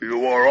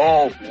You are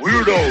all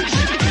weirdos.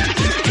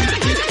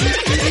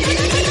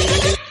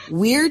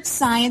 Weird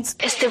science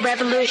is the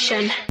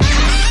revolution.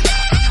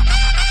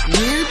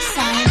 Weird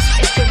science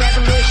is the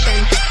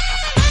revolution.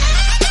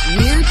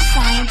 Weird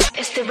science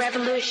is the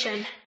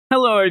revolution.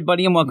 Hello,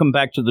 everybody, and welcome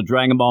back to the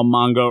Dragon Ball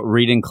Manga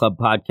Reading Club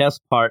podcast,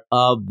 part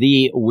of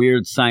the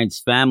Weird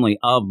Science family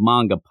of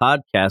manga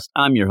podcast.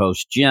 I'm your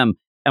host, Jim,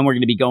 and we're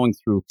going to be going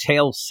through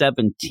Tale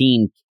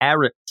 17,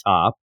 Carrot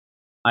Top.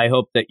 I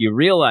hope that you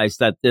realize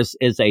that this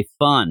is a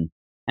fun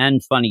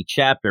and funny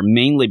chapter,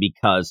 mainly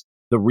because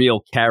the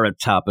real Carrot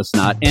Top is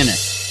not in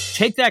it.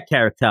 Take that,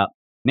 Carrot Top.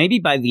 Maybe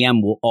by the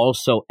end, we'll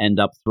also end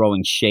up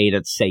throwing shade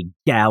at, say,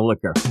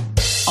 Gallagher.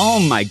 Oh,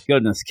 my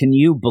goodness. Can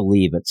you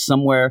believe it?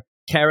 Somewhere,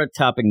 Carrot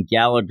Top and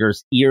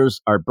Gallagher's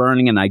ears are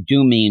burning, and I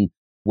do mean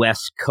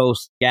West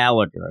Coast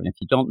Gallagher. And if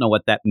you don't know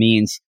what that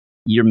means,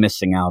 you're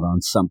missing out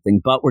on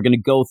something. But we're going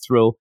to go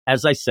through,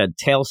 as I said,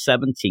 Tale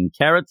 17,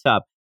 Carrot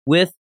Top,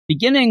 with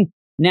beginning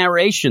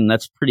narration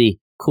that's pretty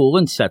cool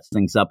and sets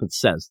things up. It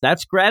says,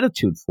 that's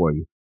gratitude for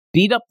you.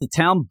 Beat up the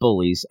town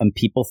bullies and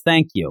people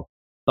thank you.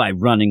 By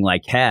running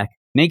like heck.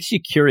 Makes you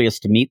curious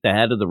to meet the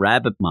head of the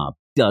rabbit mob,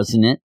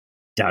 doesn't it?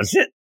 Does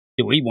it?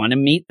 Do we want to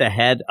meet the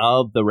head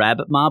of the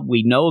rabbit mob?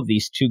 We know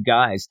these two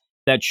guys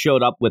that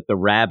showed up with the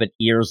rabbit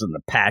ears and the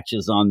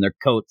patches on their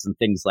coats and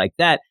things like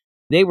that.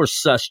 They were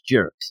sus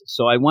jerks.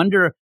 So I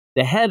wonder,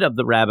 the head of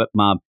the rabbit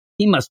mob,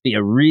 he must be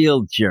a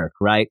real jerk,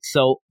 right?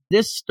 So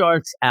this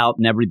starts out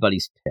and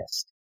everybody's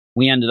pissed.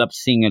 We ended up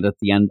seeing it at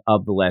the end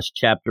of the last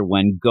chapter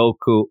when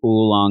Goku,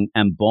 Oolong,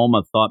 and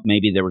Bulma thought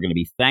maybe they were going to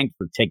be thanked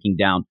for taking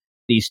down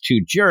these two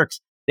jerks.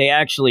 They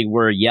actually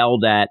were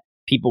yelled at.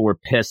 People were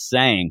pissed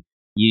saying,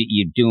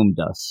 you doomed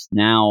us.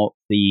 Now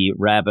the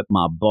rabbit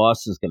mob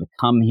boss is going to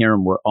come here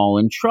and we're all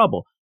in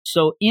trouble.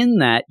 So in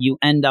that, you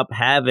end up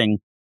having,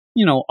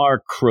 our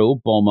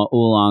crew, Bulma,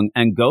 Oolong,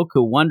 and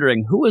Goku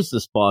wondering, who is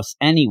this boss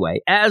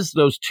anyway? As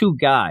those two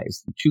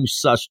guys, the two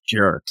sus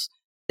jerks,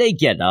 they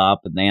get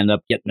up and they end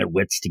up getting their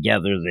wits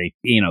together. They,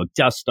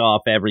 dust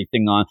off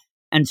everything on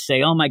and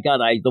say, oh my God,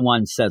 the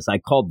one says, I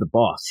called the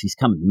boss. He's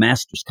coming. The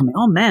master's coming.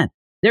 Oh man,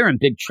 they're in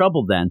big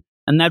trouble then.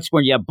 And that's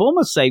where you have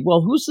Bulma say,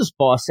 well, who's this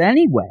boss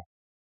anyway?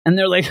 And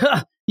they're like,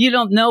 you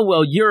don't know.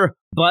 Well, your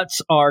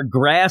butts are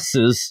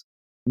grasses.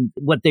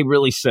 What they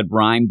really said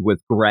rhymed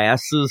with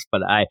grasses,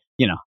 but I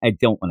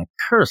don't want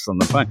to curse on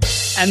the phone.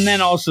 And then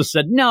also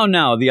said,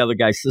 no, the other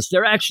guy says,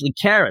 they're actually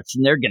carrots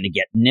and they're going to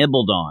get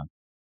nibbled on.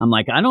 I'm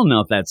like, I don't know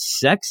if that's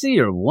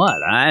sexy or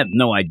what. I have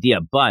no idea.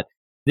 But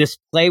this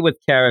play with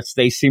carrots,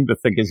 they seem to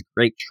think is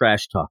great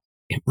trash talk.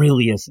 It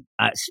really isn't.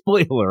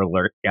 Spoiler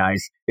alert,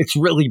 guys. It's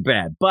really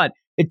bad. But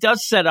it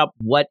does set up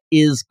what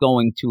is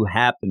going to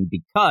happen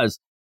because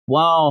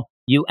while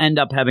you end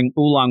up having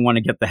Oolong want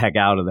to get the heck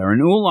out of there.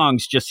 And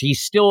Oolong's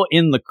he's still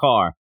in the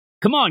car.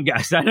 Come on,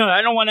 guys. I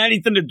don't want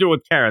anything to do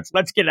with carrots.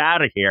 Let's get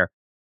out of here.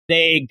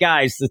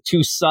 The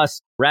two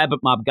sus rabbit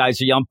mob guys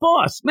are yelling,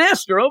 boss,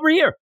 master, over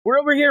here. We're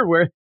over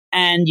here.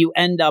 And you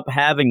end up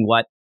having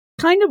what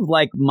kind of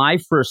like my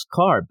first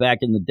car back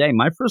in the day.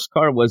 My first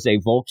car was a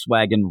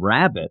Volkswagen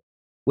Rabbit,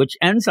 which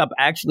ends up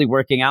actually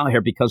working out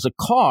here because a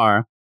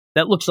car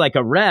that looks like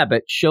a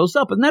rabbit shows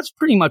up. And that's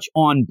pretty much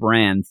on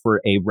brand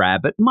for a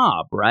rabbit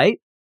mob, right?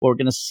 But we're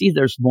going to see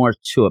there's more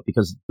to it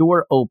because the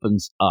door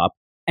opens up.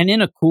 And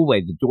in a cool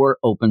way, the door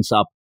opens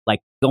up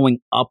like going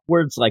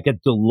upwards like a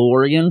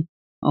DeLorean.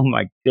 Oh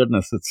my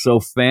goodness, it's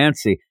so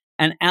fancy.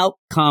 And out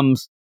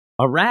comes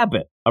a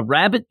rabbit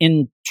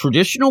in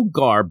traditional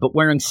garb, but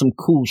wearing some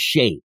cool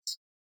shades.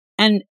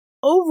 And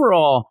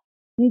overall,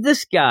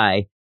 this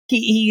guy,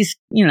 he's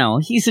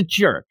a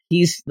jerk.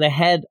 He's the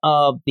head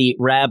of the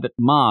rabbit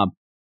mob.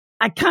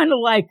 I kind of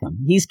like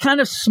him. He's kind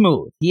of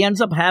smooth. He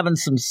ends up having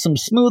some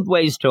smooth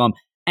ways to him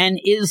and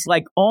is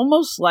like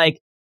almost like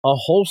a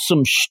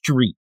wholesome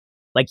street.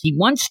 Like he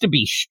wants to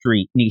be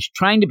street and he's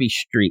trying to be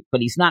street,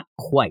 but he's not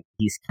quite.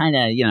 He's kind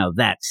of,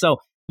 that. So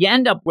you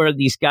end up where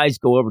these guys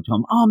go over to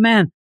him. Oh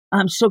man,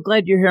 I'm so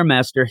glad you're here,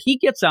 master. He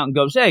gets out and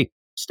goes, hey,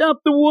 stop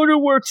the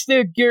waterworks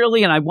there,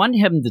 Girly. And I want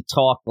him to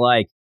talk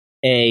like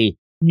a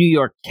New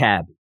York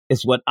cabbie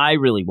is what I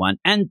really want.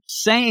 And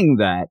saying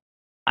that,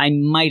 I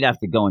might have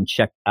to go and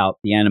check out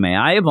the anime.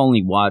 I have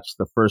only watched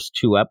the first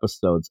 2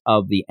 episodes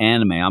of the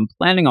anime. I'm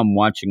planning on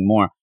watching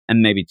more and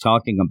maybe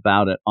talking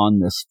about it on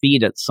this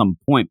feed at some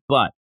point.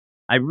 But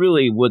I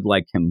really would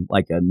like him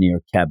like a New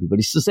York cabbie. But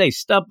he says, hey,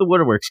 stop the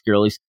waterworks,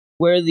 girlies.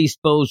 Where are these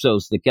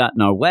bozos that got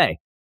in our way?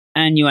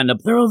 And you end up,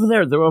 they're over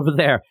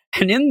there.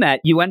 And in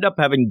that, you end up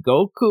having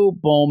Goku,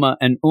 Bulma,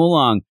 and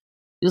Oolong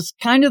just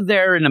kind of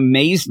there in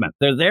amazement.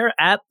 They're there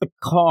at the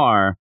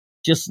car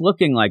just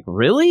looking like,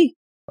 really?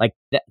 Like,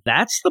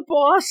 that's the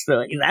boss?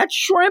 That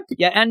shrimp?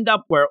 You end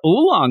up where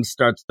Oolong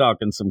starts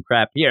talking some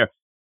crap here.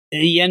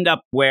 You end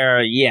up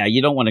where,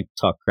 you don't want to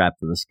talk crap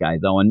to this guy,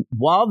 though. And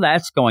while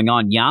that's going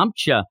on,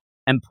 Yamcha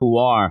and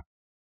Puar,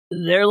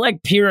 they're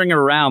like peering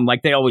around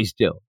like they always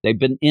do. They've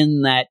been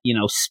in that,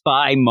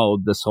 spy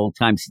mode this whole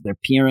time. So they're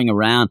peering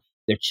around.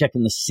 They're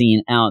checking the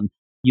scene out.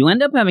 you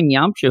end up having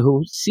Yamcha,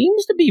 who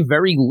seems to be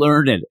very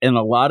learned in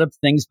a lot of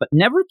things, but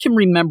never can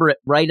remember it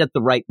right at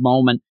the right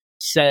moment,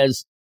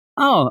 says,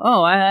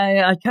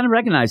 I kind of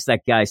recognize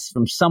that guy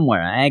from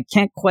somewhere. I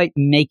can't quite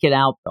make it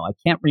out, though. I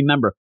can't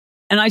remember.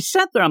 And I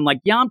sat there, I'm like,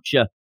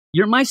 Yamcha,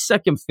 you're my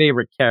second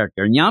favorite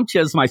character. And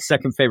Yamcha is my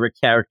second favorite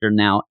character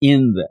now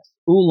in this,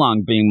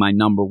 Oolong being my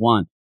number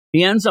one.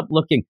 He ends up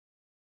looking,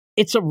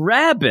 it's a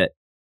rabbit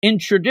in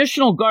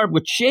traditional garb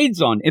with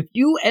shades on. If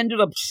you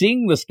ended up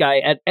seeing this guy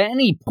at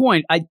any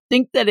point, I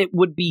think that it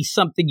would be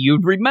something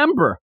you'd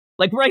remember,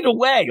 like right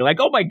away. Like,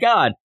 oh my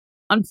God.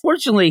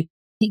 Unfortunately,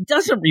 he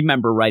doesn't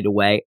remember right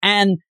away.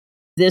 And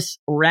this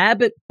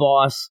rabbit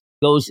boss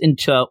goes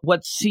into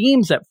what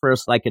seems at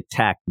first like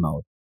attack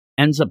mode,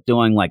 ends up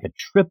doing like a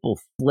triple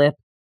flip,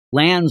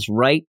 lands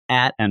right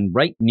at and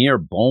right near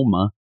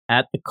Bulma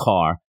at the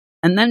car,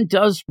 and then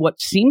does what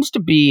seems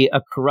to be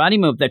a karate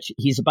move that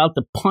he's about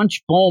to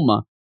punch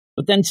Bulma,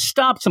 but then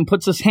stops and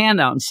puts his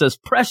hand out and says,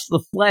 press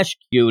the flesh,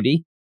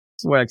 cutie.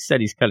 That's where I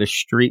said he's kind of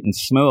street and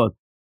smooth.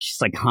 She's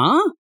like,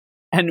 huh?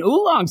 And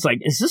Oolong's like,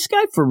 is this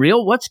guy for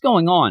real? What's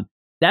going on?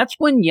 That's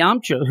when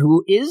Yamcha,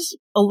 who is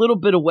a little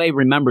bit away,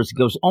 remembers. He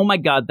goes, oh my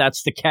God,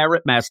 that's the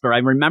Carrot Master. I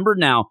remember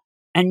now.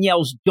 And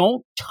yells,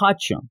 don't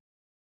touch him.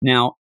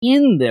 Now,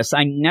 in this,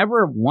 I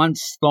never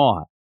once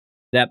thought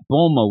that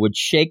Bulma would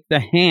shake the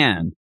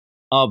hand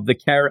of the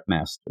Carrot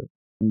Master,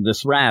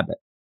 this rabbit.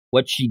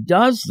 What she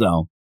does,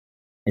 though,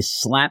 is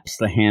slaps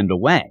the hand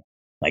away.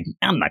 Like,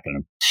 I'm not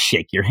going to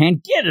shake your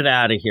hand. Get it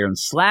out of here, and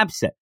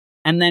slaps it.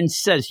 And then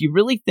says, you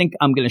really think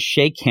I'm going to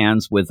shake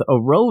hands with a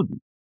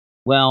rodent?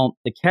 Well,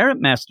 the Carrot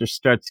Master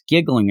starts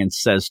giggling and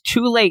says,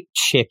 too late,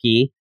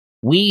 chickie.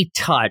 We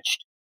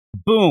touched.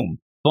 Boom.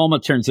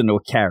 Bulma turns into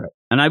a carrot.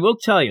 And I will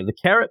tell you, the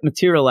carrot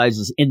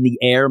materializes in the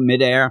air,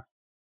 midair.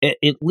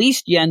 At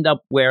least you end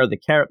up where the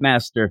Carrot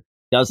Master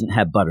doesn't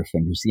have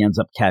butterfingers. He ends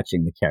up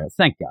catching the carrot.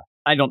 Thank God.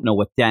 I don't know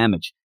what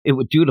damage it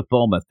would do to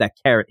Bulma if that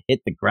carrot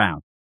hit the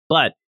ground.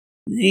 But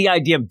the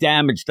idea of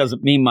damage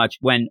doesn't mean much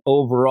when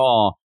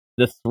overall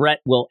the threat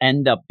will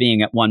end up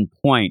being at one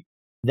point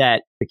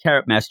that the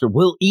Carrot Master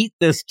will eat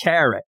this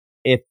carrot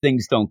if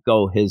things don't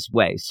go his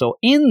way. So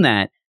in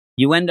that,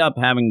 you end up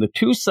having the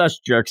two sus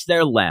jerks.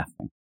 They're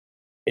laughing.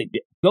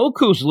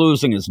 Goku's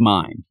losing his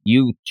mind.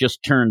 You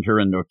just turned her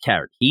into a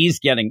carrot. He's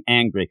getting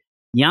angry.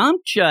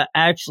 Yamcha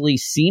actually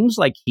seems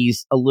like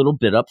he's a little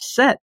bit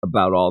upset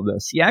about all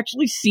this. He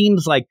actually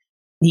seems like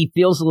he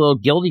feels a little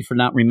guilty for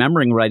not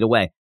remembering right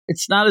away.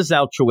 It's not as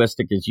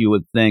altruistic as you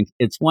would think.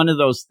 It's one of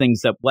those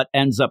things that what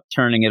ends up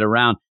turning it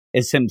around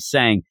is him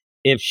saying,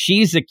 if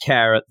she's a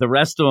carrot, the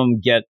rest of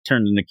them get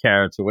turned into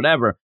carrots or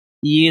whatever.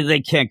 Yeah, they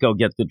can't go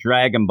get the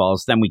Dragon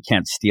Balls, then we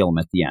can't steal them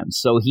at the end.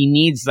 So he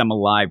needs them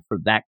alive for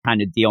that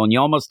kind of deal. And you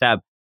almost have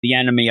the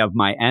enemy of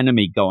my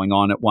enemy going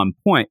on at one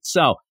point.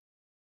 So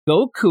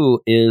Goku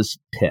is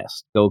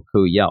pissed.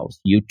 Goku yells,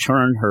 you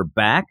turn her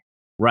back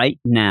right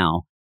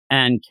now.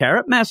 And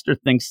Carrot Master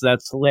thinks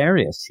that's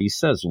hilarious. He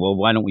says, well,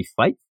 why don't we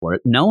fight for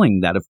it? Knowing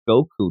that if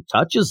Goku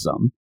touches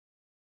them,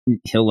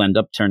 he'll end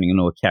up turning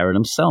into a carrot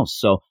himself.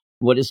 So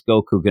what is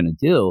Goku going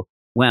to do?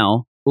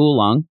 Well,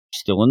 Oolong,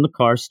 still in the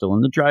car, still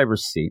in the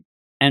driver's seat,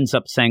 ends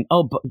up saying,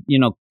 oh, but,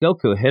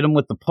 Goku, hit him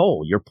with the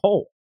pole, your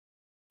pole.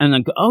 And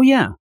then, oh,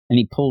 yeah. And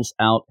he pulls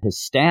out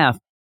his staff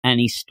and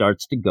he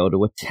starts to go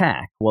to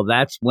attack. Well,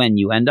 that's when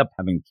you end up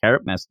having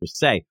Carrot Master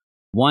say,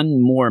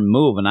 one more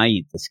move and I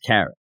eat this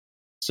carrot.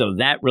 So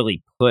that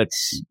really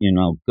puts,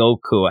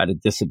 Goku at a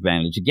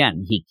disadvantage.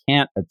 Again, he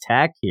can't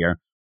attack here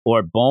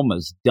or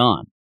Bulma's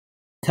done.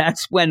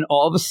 That's when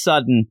all of a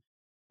sudden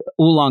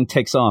Oolong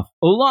takes off.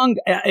 Oolong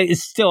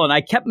is still, and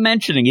I kept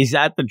mentioning he's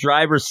at the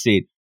driver's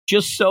seat,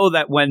 just so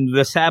that when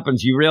this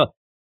happens, you realize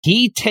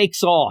he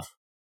takes off.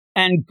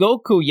 And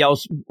Goku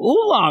yells,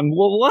 Oolong,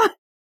 well, what?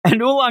 And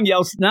Oolong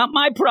yells, not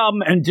my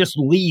problem, and just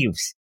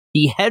leaves.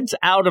 He heads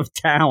out of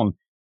town.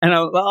 And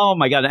oh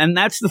my God. And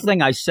that's the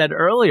thing I said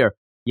earlier.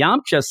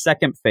 Yamcha's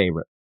second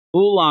favorite.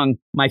 Oolong,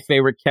 my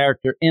favorite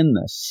character in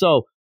this.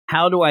 So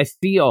how do I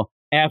feel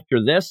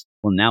after this?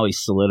 Well, now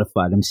he's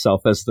solidified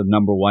himself as the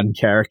number one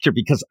character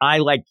because I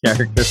like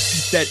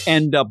characters that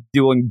end up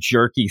doing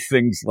jerky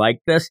things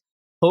like this,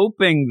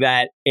 hoping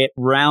that it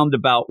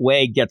roundabout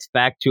way gets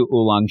back to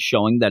Oolong,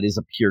 showing that he's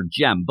a pure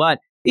gem. But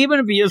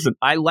even if he isn't,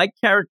 I like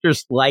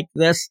characters like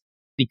this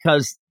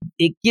because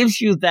it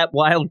gives you that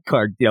wild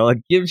card deal.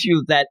 It gives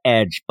you that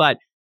edge. But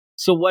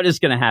so what is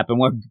going to happen?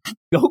 Well,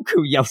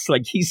 Goku yells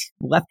like he's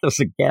left us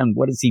again.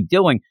 What is he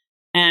doing?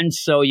 And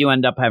so you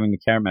end up having the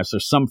Carrot Master,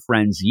 some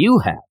friends you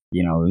have,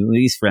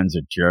 these friends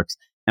are jerks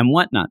and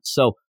whatnot.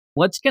 So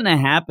what's going to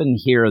happen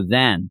here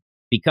then?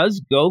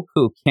 Because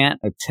Goku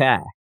can't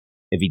attack,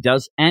 if he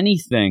does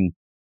anything,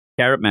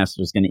 Carrot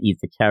Master is going to eat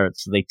the carrot.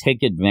 So they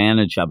take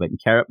advantage of it. And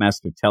Carrot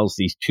Master tells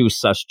these two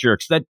sus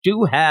jerks that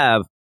do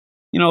have,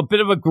 a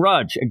bit of a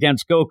grudge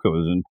against Goku.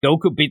 And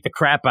Goku beat the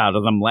crap out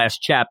of them last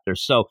chapter.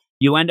 So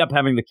you end up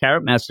having the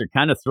Carrot Master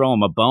kind of throw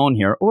him a bone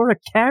here, or a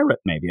carrot,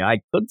 maybe I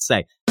could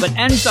say, but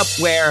ends up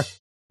where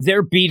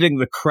they're beating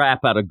the crap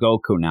out of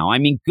Goku now. I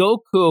mean,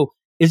 Goku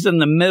is in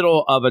the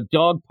middle of a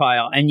dog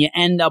pile, and you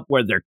end up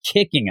where they're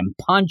kicking and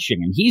punching,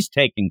 and he's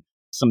taking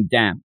some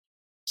damage.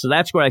 So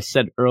that's what I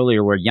said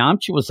earlier, where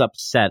Yamcha was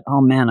upset. Oh,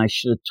 man, I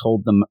should have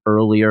told them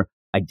earlier.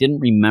 I didn't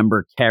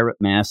remember Carrot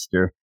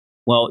Master.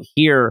 Well,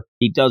 here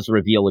he does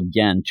reveal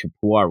again to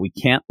Puar, we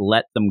can't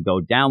let them go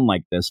down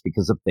like this,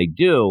 because if they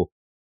do,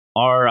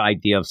 our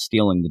idea of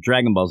stealing the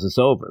Dragon Balls is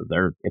over.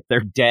 If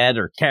they're dead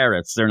or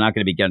carrots, they're not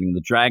going to be getting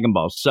the Dragon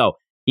Balls. So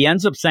he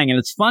ends up saying, and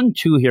it's fun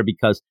too here,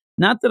 because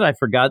not that I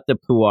forgot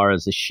that Puar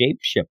is a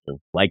shapeshifter,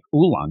 like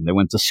Oolong. They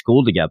went to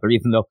school together,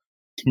 even though,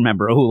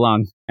 remember,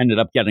 Oolong ended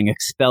up getting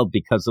expelled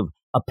because of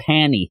a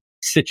panty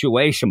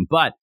situation.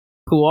 But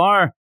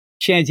Puar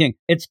changing,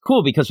 it's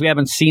cool because we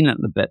haven't seen it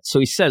in a bit. So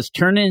he says,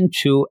 turn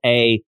into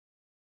a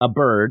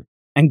bird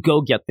and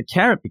go get the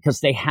carrot, because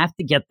they have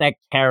to get that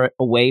carrot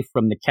away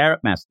from the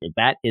Carrot Master.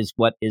 That is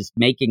what is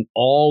making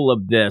all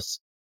of this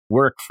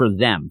work for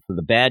them, for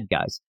the bad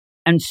guys.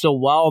 And so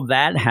while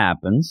that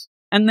happens,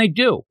 and they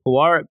do,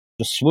 Puar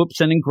just swoops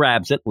in and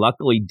grabs it,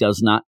 luckily does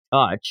not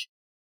touch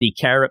the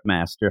Carrot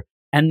Master.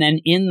 And then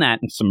in that,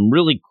 and some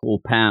really cool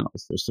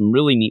panels, there's some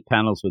really neat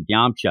panels with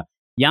Yamcha.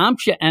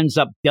 Yamcha ends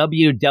up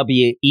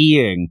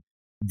WWEing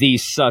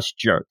these sus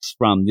jerks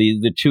from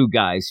the two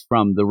guys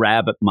from the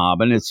Rabbit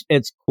Mob, and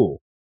it's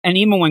cool. And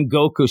even when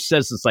Goku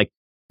says, it's like,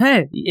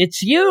 hey,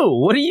 it's you,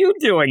 what are you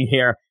doing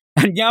here?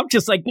 And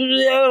Yamcha's like,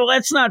 no,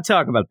 let's not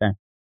talk about that.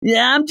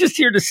 Yeah, I'm just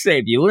here to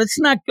save you. Let's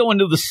not go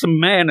into the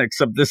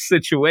semantics of this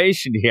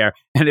situation here.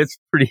 And it's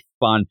pretty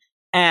fun.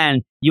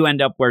 And you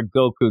end up where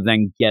Goku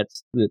then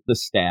gets the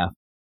staff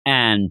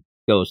and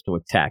goes to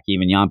attack.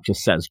 Even Yamcha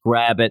says,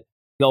 grab it,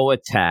 go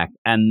attack.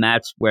 And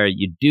that's where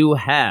you do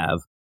have,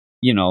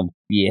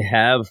 you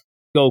have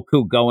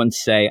Goku go and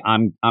say,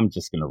 I'm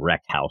just going to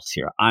wreck house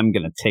here. I'm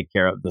going to take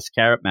care of this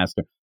Carrot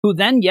Master, who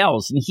then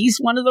yells. And he's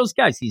one of those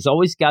guys. He's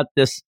always got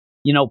this,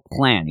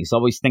 plan. He's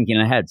always thinking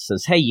ahead.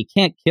 Says, hey, you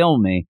can't kill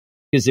me,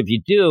 because if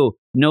you do,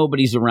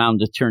 nobody's around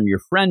to turn your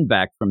friend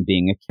back from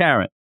being a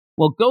carrot.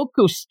 Well,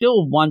 Goku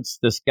still wants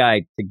this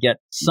guy to get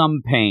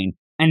some pain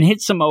and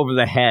hits him over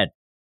the head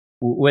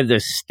with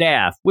his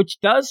staff, which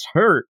does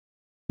hurt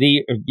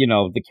the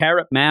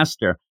Carrot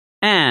Master.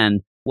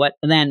 And what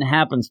then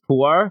happens,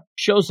 Puar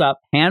shows up,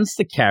 hands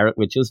the carrot,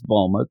 which is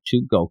Bulma,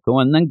 to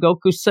Goku. And then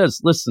Goku says,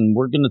 listen,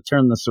 we're going to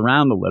turn this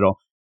around a little.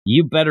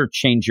 You better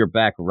change your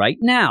back right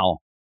now,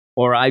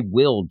 or I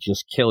will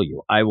just kill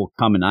you. I will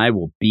come and I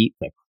will beat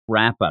the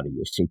crap out of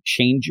you. So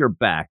change your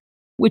back,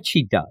 which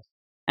he does.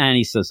 And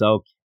he says,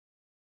 okay.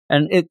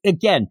 And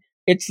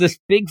it's this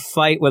big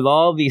fight with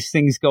all these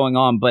things going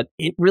on, but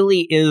it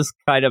really is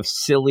kind of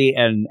silly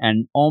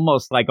and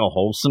almost like a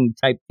wholesome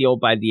type deal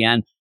by the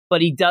end.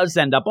 But he does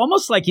end up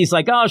almost like he's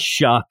like, oh,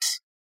 shucks.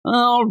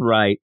 All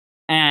right.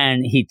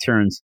 And he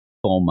turns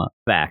Bulma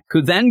back,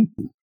 who then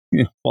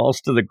falls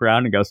to the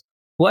ground and goes,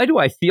 why do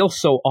I feel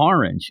so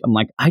orange? I'm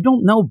like, I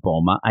don't know,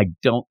 Bulma. I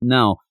don't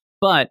know.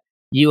 But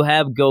you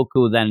have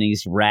Goku, then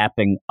he's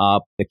wrapping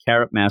up the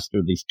Carrot Master,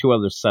 these two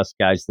other sus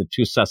guys. The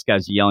two sus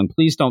guys are yelling,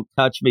 please don't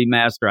touch me,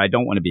 Master. I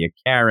don't want to be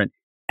a carrot.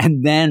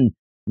 And then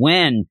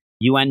when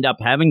you end up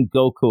having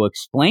Goku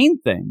explain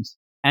things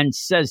and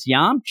says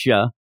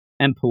Yamcha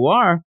and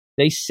Puar,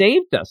 they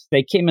saved us.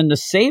 They came in to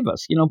save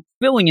us,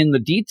 filling in the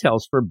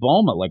details for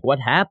Bulma, like what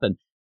happened.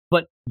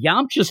 But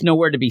Yamcha's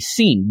nowhere to be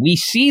seen. We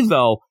see,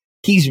 though,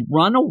 he's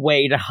run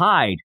away to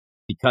hide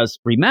because,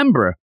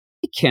 remember,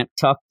 he can't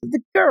talk to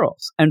the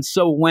girls. And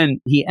so when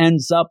he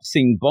ends up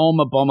seeing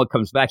Bulma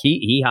comes back,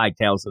 he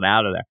hightails it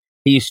out of there.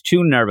 He's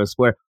too nervous,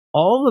 where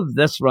all of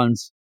this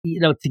runs,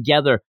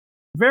 together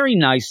very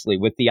nicely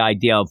with the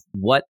idea of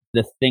what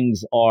the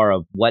things are,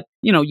 of what,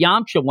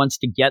 Yamcha wants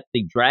to get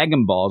the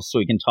Dragon Balls so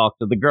he can talk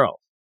to the girls.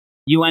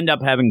 You end up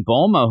having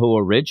Bulma, who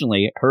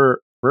originally,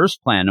 her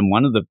first plan, and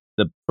one of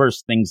the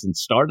first things that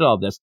started all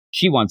this,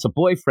 she wants a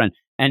boyfriend.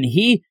 And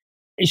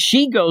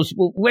she goes,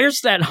 well,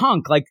 where's that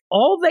hunk? Like,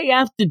 all they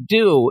have to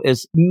do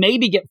is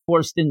maybe get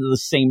forced into the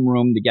same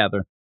room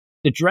together.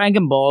 The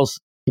Dragon Balls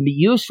can be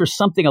used for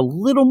something a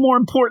little more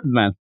important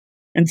then,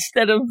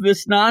 instead of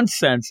this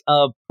nonsense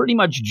of pretty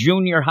much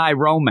junior high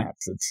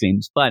romance, it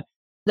seems. But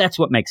that's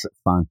what makes it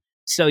fun.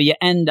 So you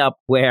end up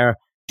where,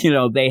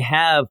 they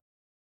have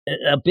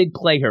a big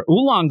play here.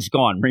 Oolong's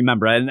gone,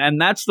 remember, and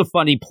that's the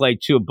funny play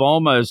too.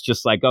 Bulma is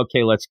just like,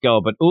 okay, let's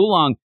go. But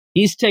Oolong,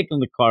 he's taking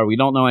the car. We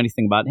don't know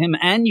anything about him.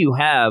 And you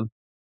have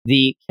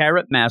the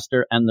Carrot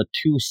Master and the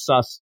two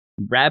sus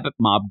Rabbit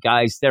Mob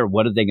guys there.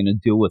 What are they going to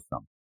do with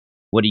them?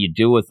 What do you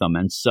do with them?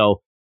 And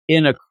so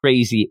in a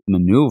crazy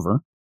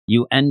maneuver,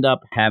 you end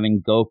up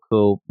having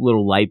Goku,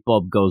 little light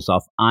bulb goes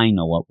off. I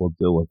know what we'll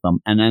do with them.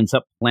 And ends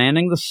up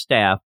planting the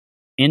staff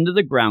into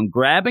the ground,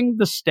 grabbing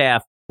the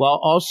staff while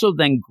also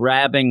then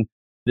grabbing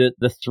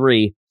the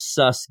three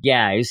sus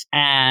guys.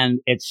 And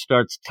it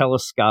starts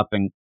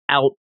telescoping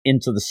out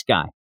into the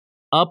sky,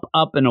 up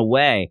and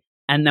away.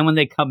 And then when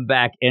they come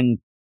back in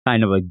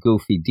kind of a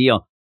goofy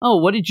deal, oh,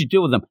 what did you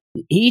do with them?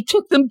 He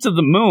took them to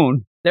the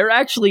moon. They're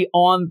actually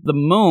on the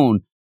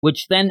moon,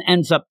 which then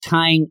ends up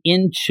tying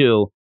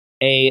into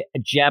a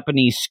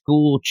Japanese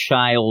school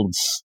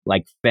child's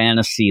like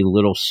fantasy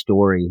little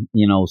story,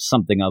 you know,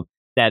 something of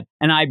that.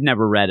 And I've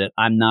never read it.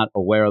 I'm not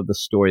aware of the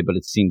story, but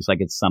it seems like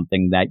it's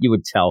something that you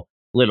would tell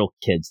little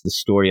kids, the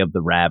story of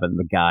the rabbit and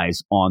the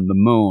guys on the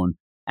moon.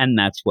 And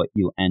that's what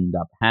you end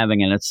up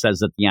having. And it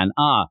says at the end,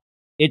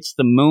 it's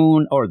the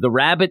moon or the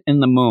rabbit in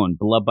the moon,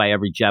 beloved by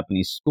every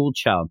Japanese school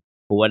child.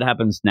 But what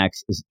happens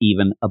next is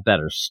even a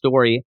better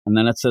story. And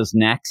then it says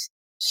next,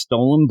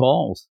 stolen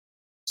balls.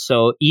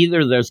 So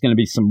either there's going to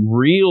be some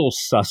real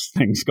sus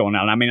things going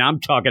on. I mean, I'm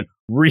talking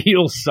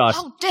real sus.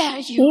 How dare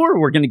you? Or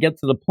we're going to get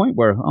to the point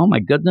where, oh my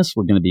goodness,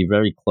 we're going to be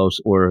very close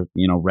or,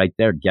 you know, right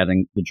there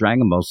getting the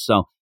Dragon Balls.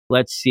 So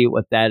let's see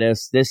what that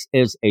is. This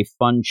is a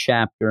fun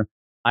chapter.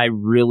 I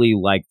really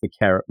like the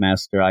Carrot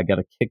Master. I got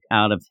a kick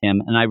out of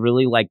him. And I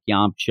really like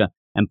Yamcha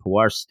and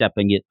Puar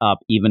stepping it up.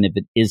 Even if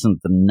it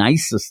isn't the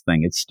nicest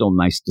thing, it's still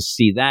nice to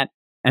see that.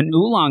 And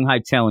Oolong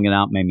hightailing it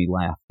out made me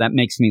laugh. That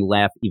makes me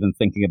laugh even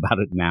thinking about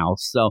it now.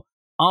 So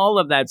all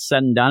of that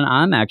said and done,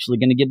 I'm actually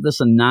going to give this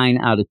a 9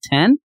 out of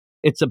 10.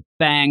 It's a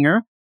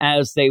banger,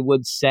 as they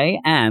would say.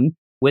 And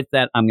with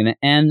that, I'm going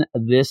to end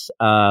this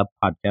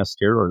podcast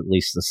here, or at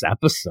least this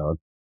episode.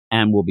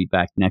 And we'll be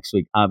back next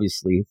week,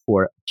 obviously,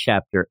 for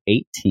Chapter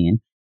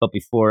 18. But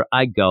before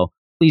I go,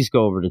 please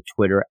go over to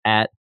Twitter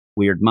at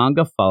Weird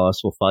Manga. Follow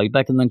us. We'll follow you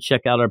back. And then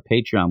check out our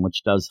Patreon,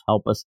 which does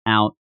help us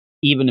out,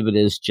 even if it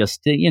is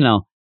just to, you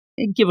know,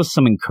 give us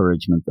some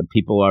encouragement that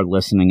people are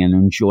listening and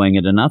enjoying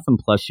it enough. And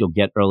plus, you'll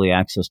get early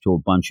access to a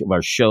bunch of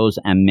our shows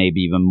and maybe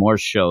even more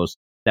shows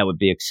that would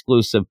be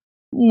exclusive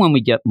when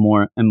we get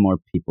more and more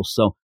people.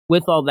 So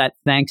with all that,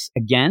 thanks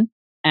again.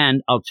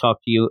 And I'll talk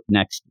to you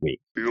next week.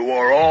 You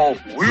are all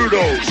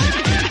weirdos.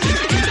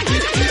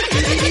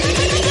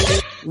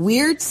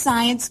 Weird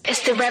science.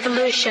 It's the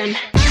revolution.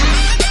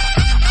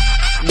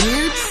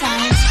 Weird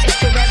science. It's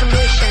the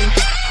revolution.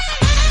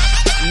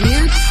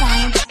 Weird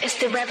science. It's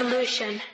the revolution.